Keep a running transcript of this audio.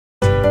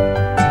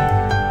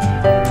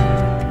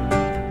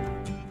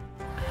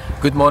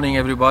Good morning,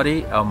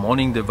 everybody. Our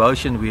morning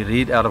devotion, we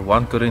read out of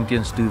 1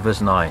 Corinthians 2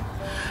 verse 9.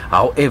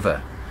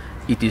 However,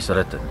 it is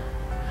written,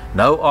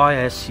 no eye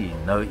has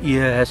seen, no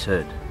ear has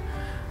heard,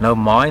 no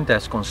mind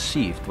has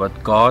conceived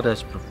what God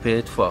has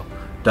prepared for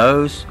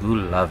those who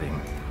love Him.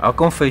 Our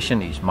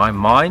confession is, my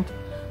mind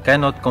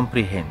cannot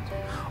comprehend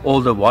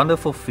all the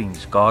wonderful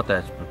things God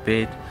has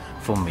prepared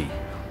for me.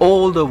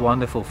 All the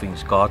wonderful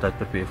things God has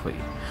prepared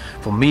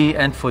for me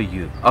and for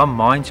you. Our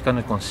minds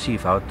cannot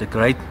conceive how the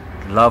great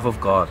love of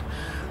God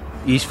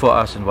is for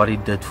us and what He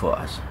did for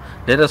us.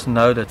 Let us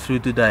know that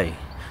through today,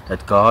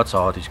 that God's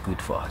heart is good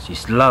for us.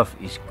 His love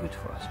is good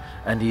for us.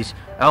 And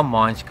our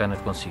minds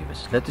cannot conceive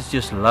us. Let us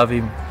just love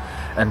Him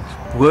and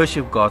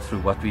worship God through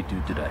what we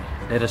do today.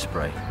 Let us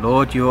pray.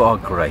 Lord, you are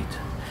great.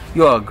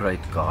 You are a great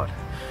God.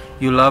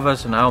 You love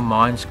us and our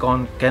minds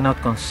cannot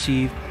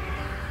conceive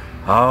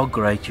how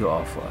great you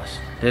are for us.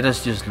 Let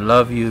us just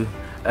love you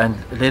and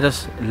let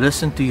us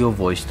listen to your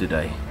voice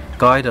today.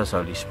 Guide us,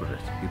 Holy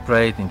Spirit. We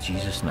pray it in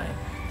Jesus' name.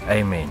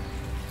 Amen.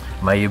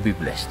 May you be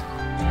blessed.